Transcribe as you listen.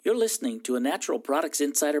You're listening to a Natural Products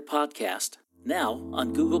Insider podcast, now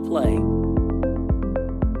on Google Play.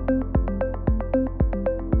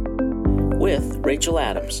 With Rachel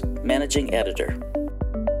Adams, Managing Editor.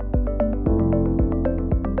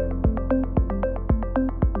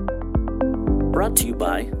 Brought to you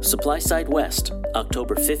by SupplySide West,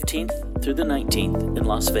 October 15th through the 19th in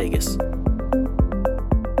Las Vegas.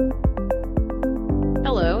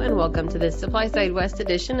 Hello and welcome to this SupplySide West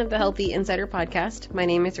edition of the Healthy Insider Podcast. My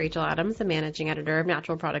name is Rachel Adams, the Managing Editor of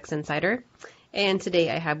Natural Products Insider. And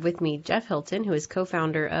today I have with me Jeff Hilton, who is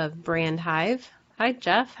co-founder of BrandHive. Hi,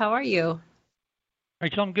 Jeff. How are you?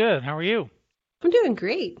 Rachel, I'm good. How are you? I'm doing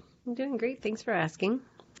great. Thanks for asking.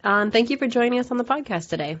 Thank you for joining us on the podcast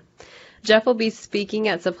today. Jeff will be speaking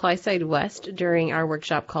at SupplySide West during our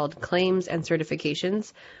workshop called Claims and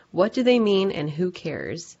Certifications. What do they mean and who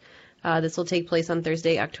cares? This will take place on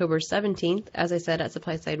Thursday, October 17th, as I said, at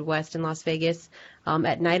SupplySide West in Las Vegas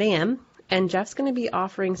at 9 a.m. And Jeff's going to be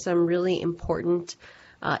offering some really important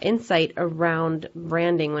insight around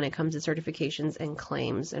branding when it comes to certifications and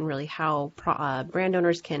claims, and really how brand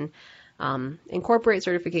owners can incorporate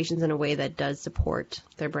certifications in a way that does support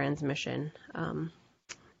their brand's mission.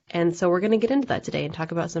 And so we're going to get into that today and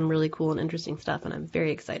talk about some really cool and interesting stuff, and I'm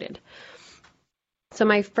very excited. So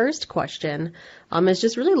my first question is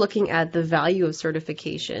just really looking at the value of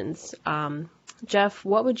certifications. Jeff,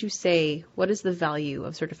 what would you say, what is the value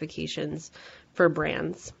of certifications for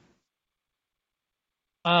brands?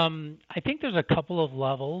 I think there's a couple of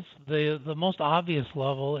levels. The most obvious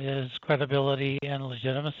level is credibility and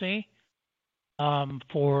legitimacy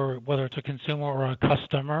for whether it's a consumer or a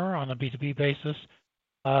customer on a B2B basis.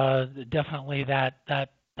 Definitely that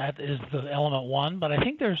is the element one, but I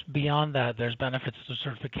think there's beyond that, there's benefits to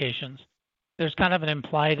certifications. There's kind of an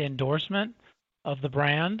implied endorsement of the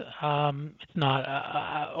brand. It's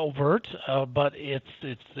not overt, but it's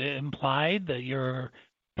implied that you're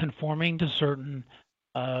conforming to certain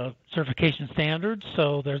certification standards.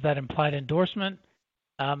 So there's that implied endorsement.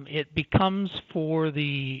 It becomes for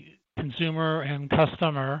the consumer and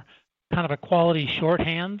customer kind of a quality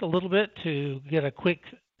shorthand a little bit to get a quick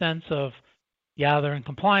sense of, yeah, they're in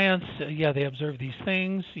compliance. Yeah, they observe these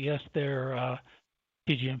things. Yes, they're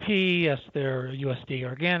TGMP. Yes, they're USD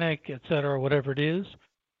organic, et cetera, whatever it is.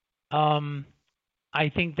 I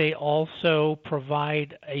think they also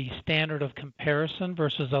provide a standard of comparison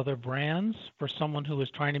versus other brands for someone who is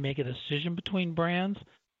trying to make a decision between brands.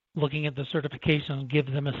 Looking at the certification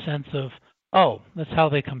gives them a sense of, oh, that's how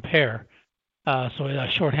they compare. So a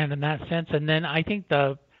shorthand in that sense. And then I think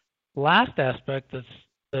the last aspect that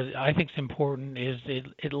I think is important is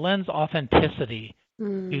it lends authenticity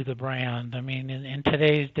to the brand. I mean, in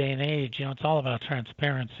today's day and age, it's all about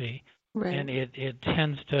transparency. Right. And it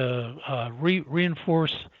tends to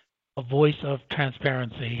reinforce a voice of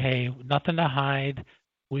transparency. Hey, nothing to hide.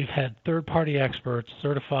 We've had third-party experts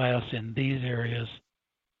certify us in these areas,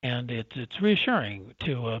 and it's reassuring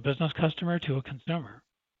to a business customer, to a consumer.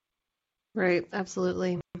 Right,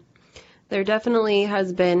 absolutely. There definitely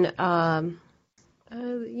has been,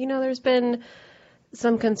 there's been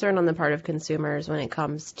some concern on the part of consumers when it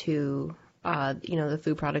comes to, the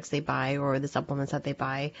food products they buy or the supplements that they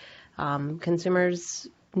buy. Consumers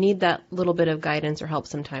need that little bit of guidance or help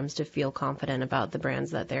sometimes to feel confident about the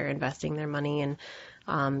brands that they're investing their money in,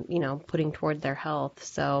 putting toward their health.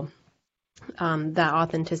 So that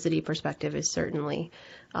authenticity perspective is certainly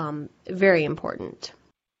very important.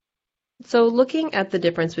 So looking at the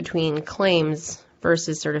difference between claims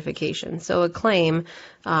versus certification. So a claim,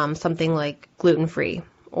 something like gluten-free,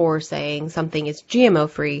 or saying something is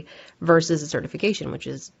GMO-free versus a certification, which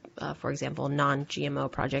is, for example,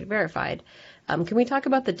 non-GMO project verified. Can we talk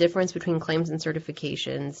about the difference between claims and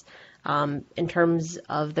certifications in terms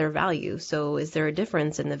of their value? So is there a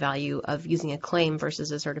difference in the value of using a claim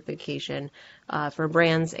versus a certification for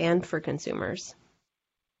brands and for consumers?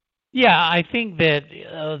 Yeah, I think that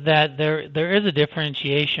there is a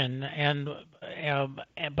differentiation,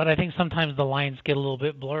 but I think sometimes the lines get a little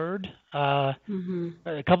bit blurred. A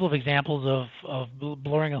couple of examples of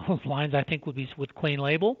blurring of those lines, I think, would be with clean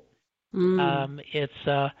label. Clean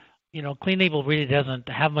label really doesn't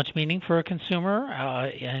have much meaning for a consumer,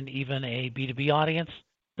 and even a B2B audience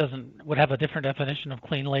would have a different definition of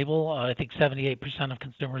clean label. I think 78% of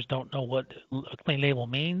consumers don't know what a clean label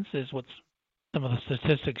means, is what some of the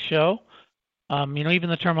statistics show. Even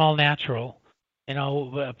the term all natural,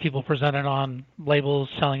 people present it on labels,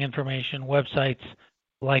 selling information, websites,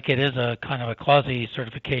 like it is a kind of a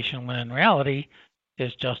quasi-certification, when in reality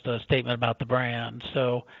it's just a statement about the brand.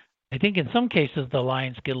 So I think in some cases the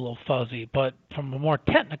lines get a little fuzzy, but from a more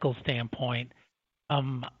technical standpoint,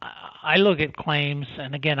 I look at claims,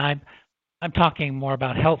 and again, I'm talking more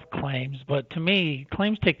about health claims, but to me,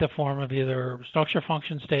 claims take the form of either structure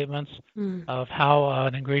function statements of how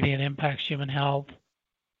an ingredient impacts human health,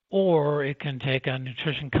 or it can take a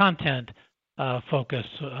nutrition content focus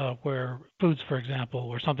where foods, for example,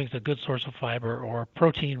 where something's a good source of fiber or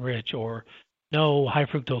protein rich or no high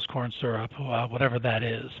fructose corn syrup, whatever that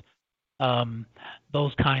is.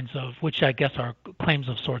 Those kinds of, which I guess are claims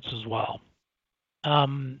of sorts as well.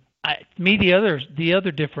 The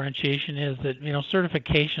other differentiation is that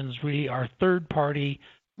certifications really are third-party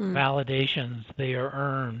validations. They are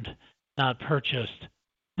earned, not purchased,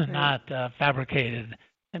 not fabricated.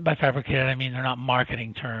 And by fabricated, I mean they're not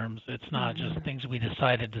marketing terms. It's not just things we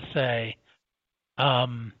decided to say.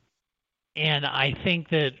 And I think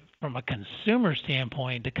that from a consumer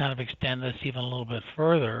standpoint, to kind of extend this even a little bit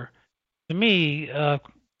further, to me,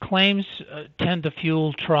 claims tend to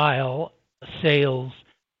fuel trial, sales.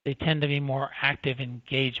 They tend to be more active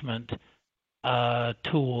engagement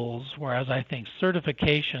tools, whereas I think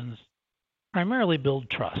certifications primarily build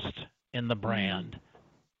trust in the brand.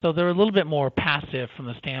 So they're a little bit more passive from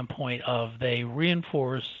the standpoint of they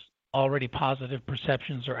reinforce already positive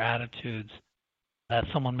perceptions or attitudes that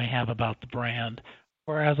someone may have about the brand.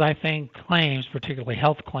 Whereas I think claims, particularly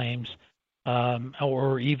health claims,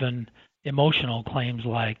 or even emotional claims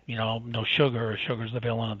like, no sugar or sugar's the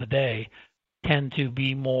villain of the day, tend to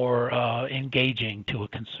be more engaging to a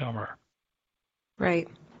consumer. Right.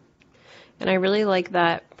 And I really like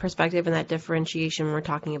that perspective and that differentiation when we're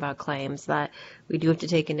talking about claims, that we do have to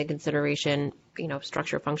take into consideration,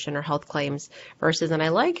 structure, function, or health claims versus, and I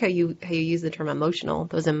like how you use the term emotional,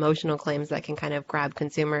 those emotional claims that can kind of grab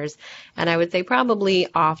consumers. And I would say probably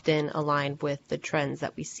often aligned with the trends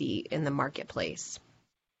that we see in the marketplace.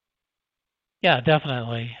 Yeah,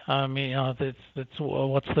 definitely. It's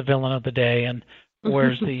what's the villain of the day, and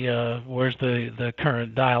where's the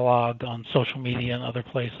current dialogue on social media and other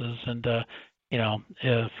places, and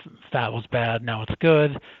if fat was bad, now it's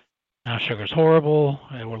good. Now sugar's horrible.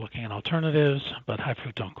 We're looking at alternatives, but high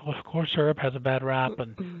fructose corn syrup has a bad rap,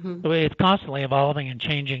 and the way it's constantly evolving and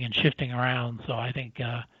changing and shifting around. So I think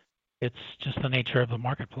it's just the nature of the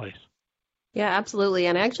marketplace. Yeah, absolutely.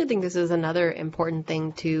 And I actually think this is another important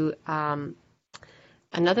thing to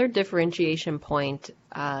another differentiation point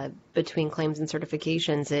between claims and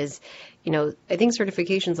certifications is, I think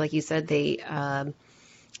certifications, like you said, they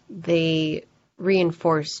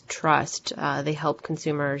reinforce trust. They help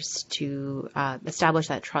consumers to establish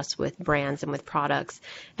that trust with brands and with products.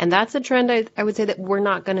 And that's a trend I would say that we're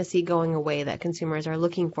not going to see going away, that consumers are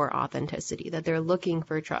looking for authenticity, that they're looking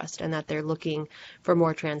for trust, and that they're looking for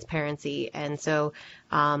more transparency. And so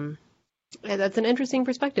that's an interesting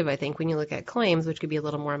perspective, I think, when you look at claims, which could be a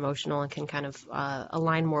little more emotional and can kind of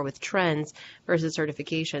align more with trends versus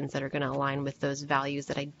certifications that are going to align with those values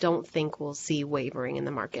that I don't think we'll see wavering in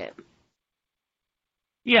the market.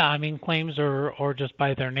 Yeah, I mean, claims are just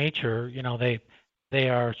by their nature, they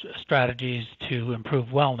are strategies to improve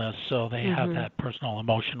wellness, so they have that personal,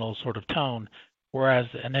 emotional sort of tone, whereas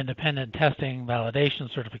an independent testing, validation,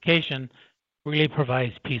 certification really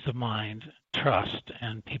provides peace of mind, trust,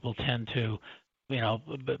 and people tend to,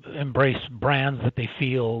 embrace brands that they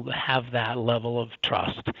feel have that level of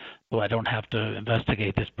trust. So I don't have to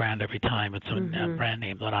investigate this brand every time it's a brand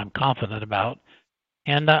name that I'm confident about.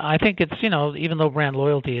 And I think it's, even though brand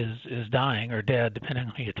loyalty is dying or dead, depending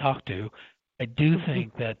on who you talk to, I do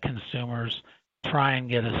think that consumers try and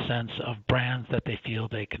get a sense of brands that they feel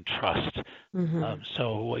they can trust.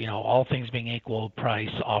 So, all things being equal,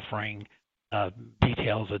 price, offering,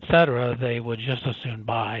 details, etc., they would just as soon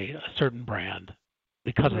buy a certain brand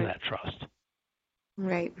because of that trust.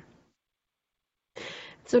 Right.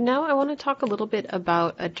 So now I want to talk a little bit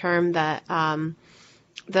about a term that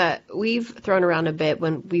that we've thrown around a bit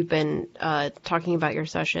when we've been talking about your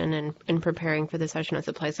session and preparing for the session at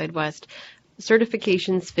Supply Side West,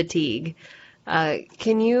 certifications fatigue.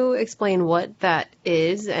 Can you explain what that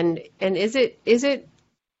is, and is it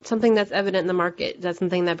something that's evident in the market? Is that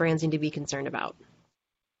something that brands need to be concerned about?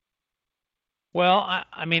 Well,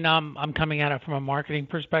 I mean, I'm coming at it from a marketing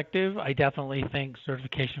perspective. I definitely think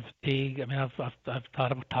certification fatigue. I mean,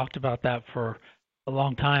 I've talked about that for a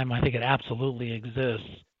long time. I think it absolutely exists.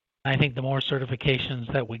 I think the more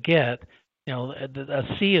certifications that we get, a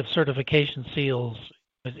sea of certification seals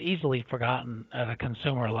is easily forgotten at a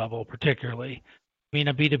consumer level, particularly. I mean,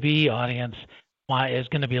 a B2B audience is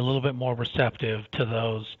going to be a little bit more receptive to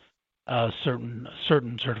those certain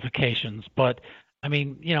certifications. But I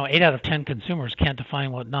mean, 8 out of 10 consumers can't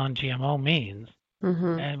define what non-GMO means.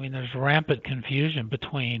 I mean, there's rampant confusion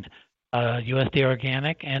between USDA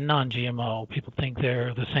organic and non-GMO. People think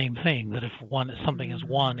they're the same thing, that if something is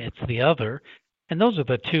one, it's the other. And those are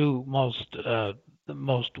the two the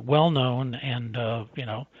most well-known and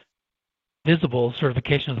visible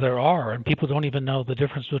certifications there are, and people don't even know the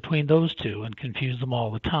difference between those two and confuse them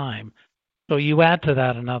all the time. So you add to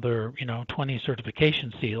that another 20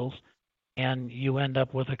 certification seals, and you end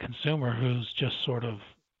up with a consumer who's just sort of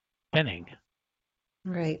spinning.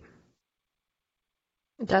 Right.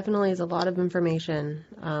 It definitely is a lot of information.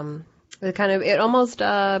 It almost,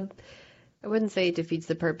 I wouldn't say it defeats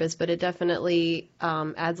the purpose, but it definitely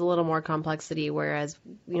adds a little more complexity, whereas,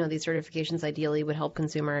 these certifications ideally would help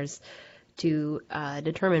consumers to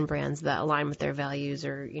determine brands that align with their values,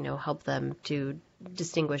 or, help them to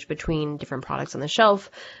distinguish between different products on the shelf.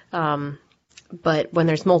 But when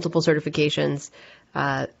there's multiple certifications,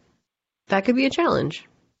 that could be a challenge,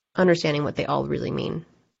 understanding what they all really mean.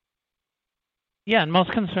 Yeah, and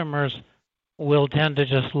most consumers will tend to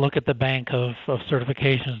just look at the bank of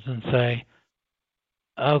certifications and say,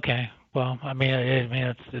 okay, well,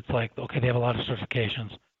 it's like, okay, they have a lot of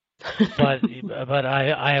certifications. but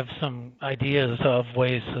I have some ideas of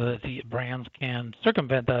ways so that the brands can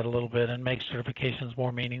circumvent that a little bit and make certifications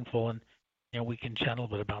more meaningful, and we can chat a little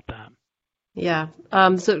bit about that. Yeah.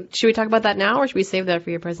 So should we talk about that now, or should we save that for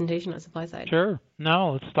your presentation at Supply Side? Sure.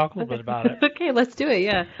 No, let's talk a little bit about it. Okay, let's do it.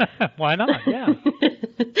 Yeah. Why not? Yeah.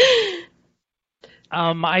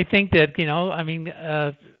 I think that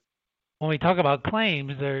when we talk about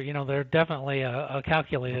claims, they're definitely a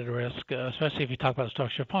calculated risk, especially if you talk about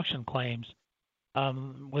structure function claims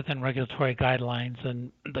within regulatory guidelines.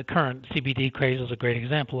 And the current CBD craze is a great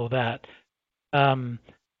example of that.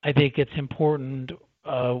 I think it's important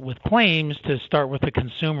with claims to start with the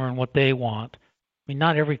consumer and what they want.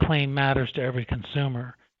 Not every claim matters to every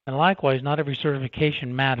consumer, and likewise, not every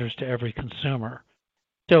certification matters to every consumer.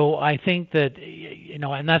 So I think that,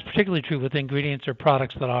 and that's particularly true with ingredients or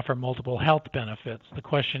products that offer multiple health benefits. The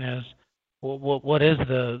question is, what is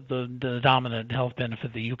the dominant health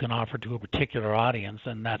benefit that you can offer to a particular audience,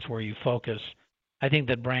 and that's where you focus. I think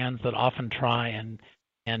that brands that often try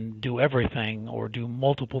and do everything or do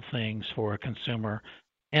multiple things for a consumer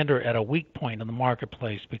enter at a weak point in the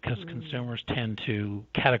marketplace, because consumers tend to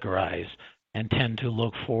categorize and tend to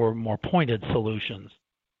look for more pointed solutions.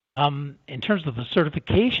 In terms of the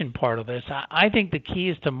certification part of this, I think the key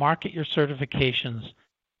is to market your certifications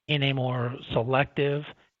in a more selective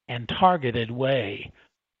and targeted way.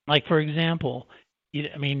 Like, for example,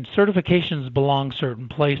 certifications belong certain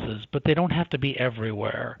places, but they don't have to be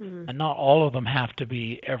everywhere, and not all of them have to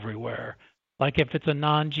be everywhere. Like if it's a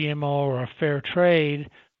non-GMO or a fair trade,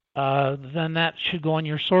 then that should go on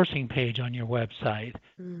your sourcing page on your website.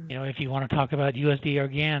 If you want to talk about USDA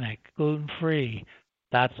organic, gluten-free,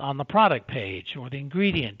 that's on the product page or the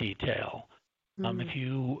ingredient detail. If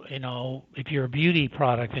you're a beauty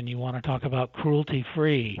product and you want to talk about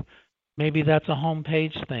cruelty-free, maybe that's a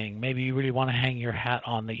homepage thing. Maybe you really want to hang your hat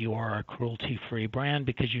on that you are a cruelty-free brand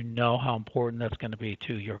because you know how important that's going to be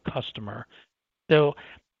to your customer. So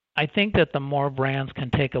I think that the more brands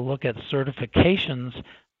can take a look at certifications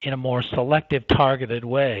in a more selective, targeted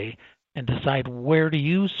way and decide where to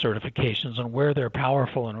use certifications and where they're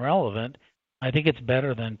powerful and relevant, I think it's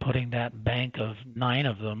better than putting that bank of 9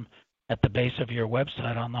 of them at the base of your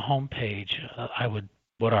website on the home page. I would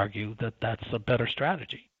argue that that's a better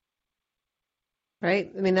strategy.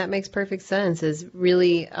 Right. That makes perfect sense, is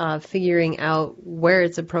really figuring out where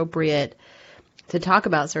it's appropriate to talk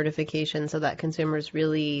about certification so that consumers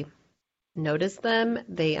really notice them.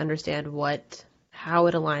 They understand how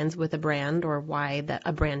it aligns with a brand, or why that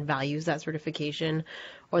a brand values that certification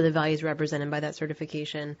or the values represented by that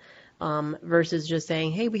certification, versus just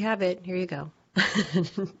saying, hey, we have it, here you go.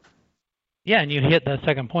 Yeah, and you hit that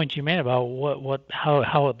second point you made about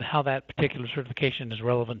how that particular certification is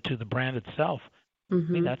relevant to the brand itself.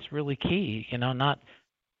 That's really key. Not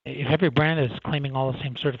if every brand is claiming all the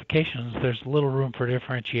same certifications, there's little room for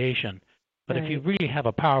differentiation. But if you really have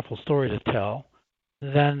a powerful story to tell,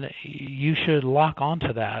 then you should lock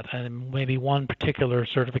onto that, and maybe one particular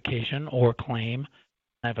certification or claim.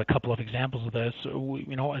 I have a couple of examples of this.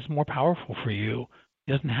 Is more powerful for you.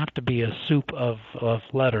 It doesn't have to be a soup of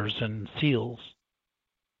letters and seals.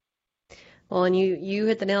 Well, and you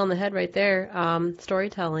hit the nail on the head right there.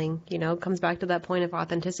 Storytelling, comes back to that point of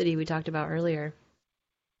authenticity we talked about earlier.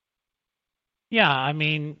 Yeah,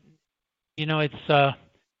 it's.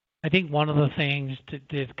 I think one of the things to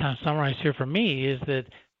kind of summarize here for me is that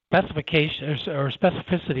specification or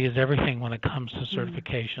specificity is everything when it comes to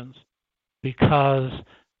certifications, because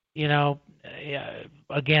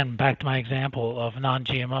Again, back to my example of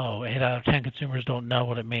non-GMO, 8 out of 10 consumers don't know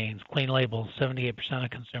what it means. Clean label, 78% of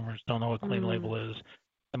consumers don't know what clean label is.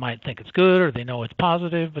 They might think it's good or they know it's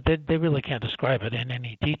positive, but they really can't describe it in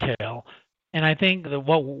any detail. And I think that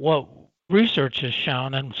what research has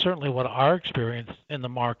shown, and certainly what our experience in the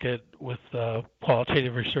market with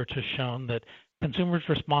qualitative research has shown, that consumers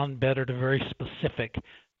respond better to very specific,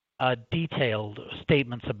 detailed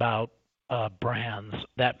statements about brands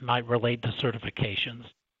that might relate to certifications.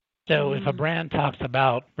 So if a brand talks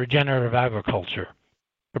about regenerative agriculture,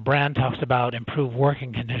 if a brand talks about improved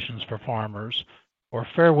working conditions for farmers or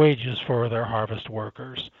fair wages for their harvest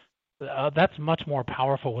workers, that's much more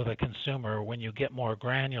powerful with a consumer when you get more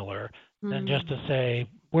granular than just to say,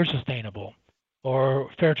 we're sustainable or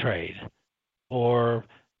fair trade, or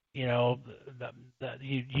you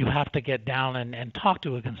have to get down and talk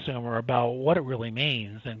to a consumer about what it really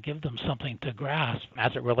means and give them something to grasp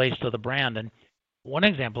as it relates to the brand. And one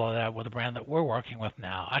example of that with a brand that we're working with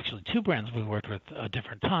now, actually 2 brands we've worked with at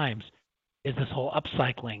different times, is this whole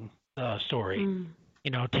upcycling story.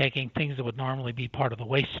 Taking things that would normally be part of the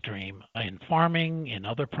waste stream in farming, in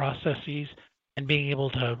other processes, and being able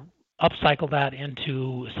to upcycle that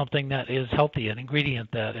into something that is healthy, an ingredient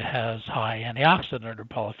that has high antioxidant or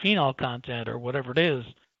polyphenol content or whatever it is.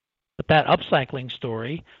 But that upcycling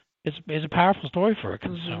story is a powerful story for a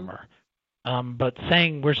consumer. But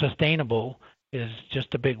saying we're sustainable is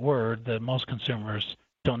just a big word that most consumers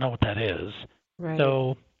don't know what that is. Right.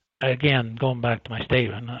 So again, going back to my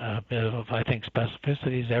statement, I think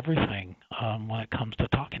specificity is everything when it comes to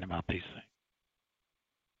talking about these things.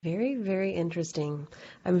 Very, very interesting.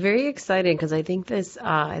 I'm very excited because I think this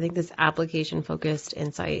application-focused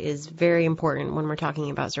insight is very important when we're talking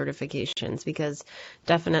about certifications, because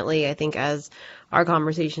definitely I think, as our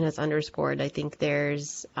conversation has underscored, I think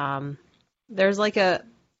there's a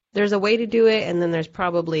way to do it, and then there's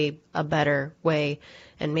probably a better way,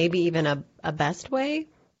 and maybe even a best way,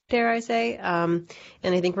 dare I say. And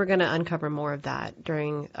I think we're going to uncover more of that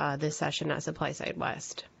during this session at Supply Side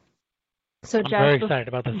West. So, I'm Jeff, very excited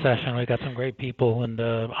about the session. We got some great people, and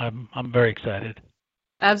I'm very excited.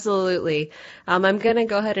 Absolutely. I'm going to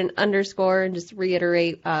go ahead and underscore and just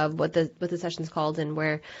reiterate what the session's called and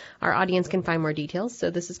where our audience can find more details. So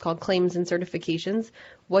this is called Claims and Certifications.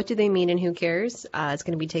 What do they mean and who cares? It's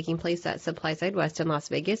going to be taking place at Supply Side West in Las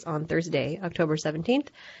Vegas on Thursday, October 17th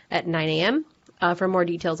at 9 a.m. For more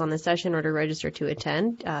details on the session or to register to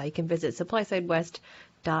attend, you can visit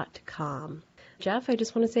supplysidewest.com. Jeff, I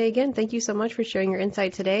just want to say again, thank you so much for sharing your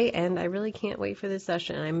insight today, and I really can't wait for this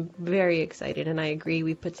session. I'm very excited, and I agree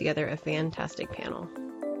we've put together a fantastic panel.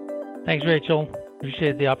 Thanks, Rachel.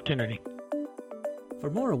 Appreciate the opportunity. For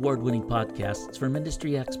more award-winning podcasts from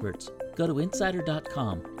industry experts, go to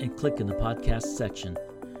insider.com and click in the podcast section.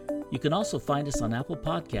 You can also find us on Apple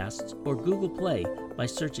Podcasts or Google Play by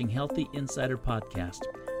searching Healthy Insider Podcast.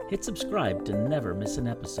 Hit subscribe to never miss an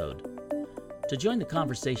episode. To join the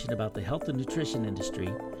conversation about the health and nutrition industry,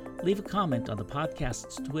 leave a comment on the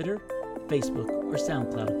podcast's Twitter, Facebook, or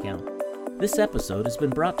SoundCloud account. This episode has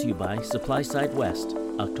been brought to you by Supply Side West,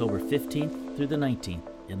 October 15th through the 19th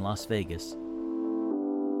in Las Vegas.